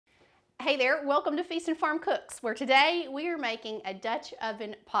Hey there, welcome to Feast and Farm Cooks, where today we are making a Dutch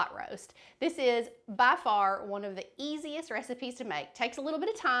oven pot roast. This is by far one of the easiest recipes to make. Takes a little bit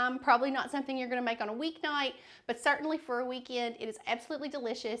of time, probably not something you're gonna make on a weeknight, but certainly for a weekend, it is absolutely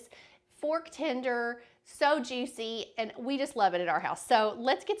delicious, fork tender, so juicy, and we just love it at our house. So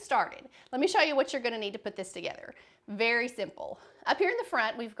let's get started. Let me show you what you're gonna need to put this together. Very simple. Up here in the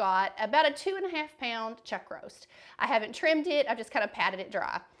front, we've got about a 2.5 pound chuck roast. I haven't trimmed it, I've just kind of patted it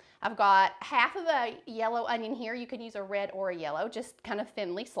dry. I've got half of a yellow onion here. You can use a red or a yellow, just kind of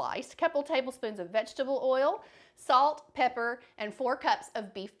thinly sliced. A couple tablespoons of vegetable oil, salt, pepper, and 4 cups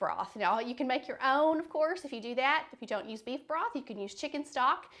of beef broth. Now, you can make your own, of course, if you do that. If you don't use beef broth, you can use chicken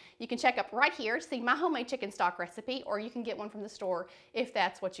stock. You can check up right here to see my homemade chicken stock recipe, or you can get one from the store if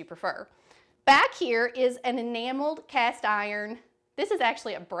that's what you prefer. Back here is an enameled cast iron. This is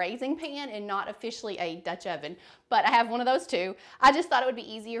actually a braising pan and not officially a Dutch oven, but I have one of those too. I just thought it would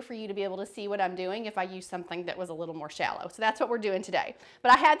be easier for you to be able to see what I'm doing if I use something that was a little more shallow. So that's what we're doing today.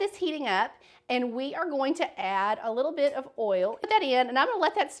 But I have this heating up and we are going to add a little bit of oil. Put that in and I'm gonna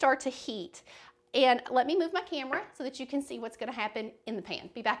let that start to heat. And let me move my camera so that you can see what's gonna happen in the pan.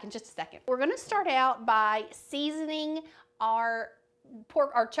 Be back in just a second. We're gonna start out by seasoning our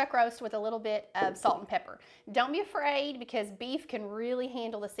chuck roast with a little bit of salt and pepper. Don't be afraid because beef can really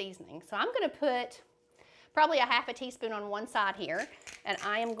handle the seasoning. So I'm going to put probably a half a teaspoon on one side here, and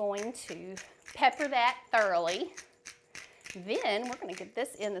I am going to pepper that thoroughly. Then we're going to get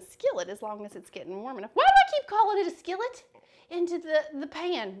this in the skillet as long as it's getting warm enough. Why do I keep calling it a skillet? Into the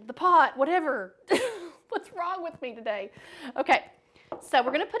pan, the pot, whatever. What's wrong with me today? Okay. So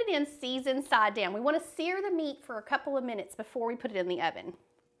we're going to put it in seasoned side down. We want to sear the meat for a couple of minutes before we put it in the oven.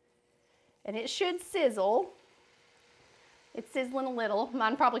 And it should sizzle. It's sizzling a little.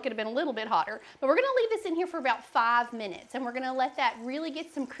 Mine probably could have been a little bit hotter. But we're going to leave this in here for about 5 minutes. And we're going to let that really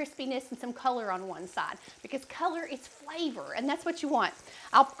get some crispiness and some color on one side. Because color is flavor, and that's what you want.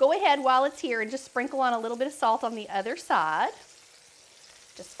 I'll go ahead while it's here and just sprinkle on a little bit of salt on the other side.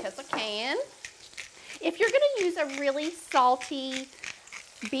 Just because I can. If you're going to use a really salty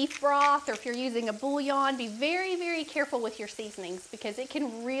beef broth, or if you're using a bouillon, be very, very careful with your seasonings because it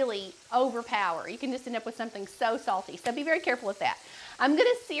can really overpower. You can just end up with something so salty. So be very careful with that. I'm going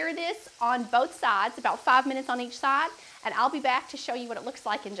to sear this on both sides, about 5 minutes on each side, and I'll be back to show you what it looks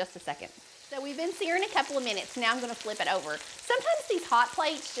like in just a second. So we've been searing a couple of minutes. Now I'm going to flip it over. Sometimes these hot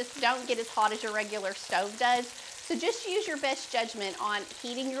plates just don't get as hot as your regular stove does. So just use your best judgment on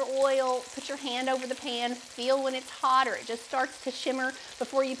heating your oil, put your hand over the pan, feel when it's hot or it just starts to shimmer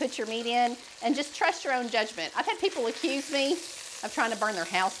before you put your meat in, and just trust your own judgment. I've had people accuse me of trying to burn their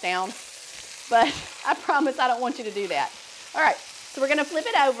house down, but I promise I don't want you to do that. All right, so we're gonna flip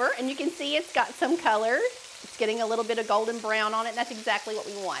it over and you can see it's got some color. It's getting a little bit of golden brown on it, and that's exactly what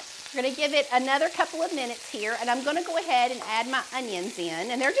we want. We're gonna give it another couple of minutes here, and I'm gonna go ahead and add my onions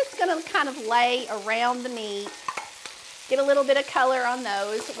in, and they're just gonna kind of lay around the meat. Get a little bit of color on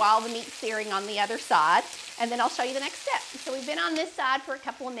those while the meat's searing on the other side, and then I'll show you the next step. So we've been on this side for a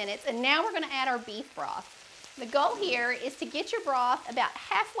couple of minutes, and now we're going to add our beef broth. The goal here is to get your broth about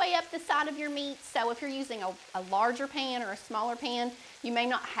halfway up the side of your meat, so if you're using a larger pan or a smaller pan, you may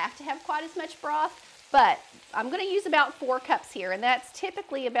not have to have quite as much broth, but I'm going to use about 4 cups here, and that's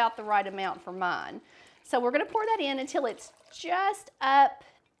typically about the right amount for mine. So we're going to pour that in until it's just up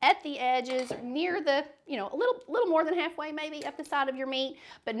at the edges, near the, a little more than halfway maybe up the side of your meat,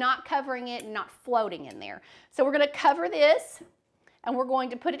 but not covering it and not floating in there. So we're gonna cover this and we're going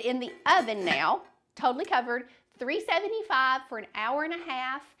to put it in the oven now, totally covered, 375 for an hour and a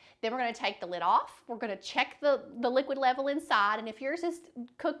half. Then we're gonna take the lid off. We're gonna check the liquid level inside, and if yours is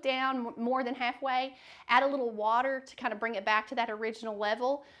cooked down more than halfway, add a little water to kind of bring it back to that original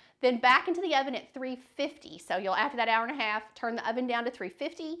level. Then back into the oven at 350. So you'll, after that hour and a half, turn the oven down to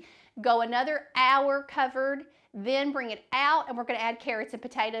 350, go another hour covered, then bring it out, and we're gonna add carrots and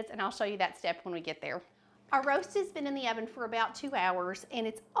potatoes, and I'll show you that step when we get there. Our roast has been in the oven for about 2 hours, and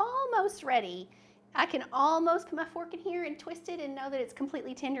it's almost ready. I can almost put my fork in here and twist it and know that it's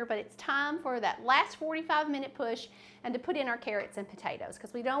completely tender, but it's time for that last 45-minute push and to put in our carrots and potatoes,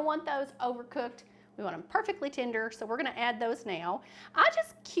 because we don't want those overcooked. We want them perfectly tender, so we're gonna add those now. I just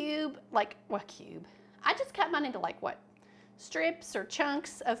I just cut mine into strips or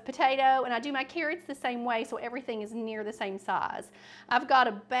chunks of potato, and I do my carrots the same way so everything is near the same size. I've got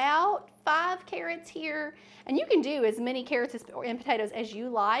about 5 carrots here, and you can do as many carrots and potatoes as you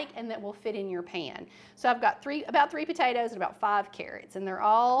like, and that will fit in your pan. So I've got about 3 potatoes and about 5 carrots, and they're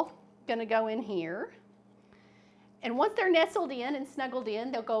all gonna go in here. And once they're nestled in and snuggled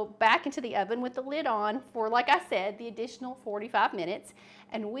in, they'll go back into the oven with the lid on for, like I said, the additional 45 minutes.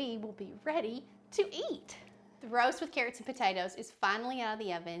 and we will be ready to eat. The roast with carrots and potatoes is finally out of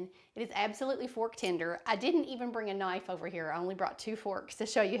the oven. It is absolutely fork tender. I didn't even bring a knife over here. I only brought 2 forks to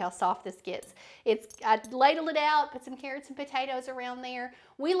show you how soft this gets. I ladled it out, put some carrots and potatoes around there.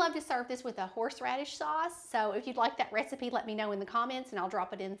 We love to serve this with a horseradish sauce, so if you'd like that recipe, let me know in the comments and I'll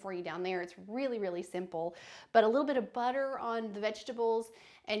drop it in for you down there. It's really, really simple, but a little bit of butter on the vegetables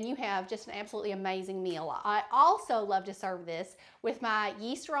and you have just an absolutely amazing meal. I also love to serve this with my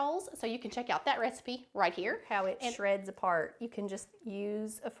yeast rolls, so you can check out that recipe right here, how it shreds apart. You can just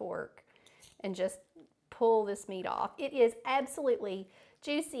use a fork and just pull this meat off. It is absolutely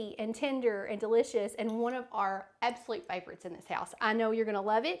juicy and tender and delicious and one of our absolute favorites in this house. I know you're gonna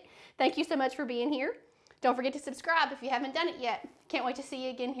love it. Thank you so much for being here. Don't forget to subscribe if you haven't done it yet. Can't wait to see you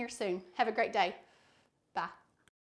again here soon. Have a great day.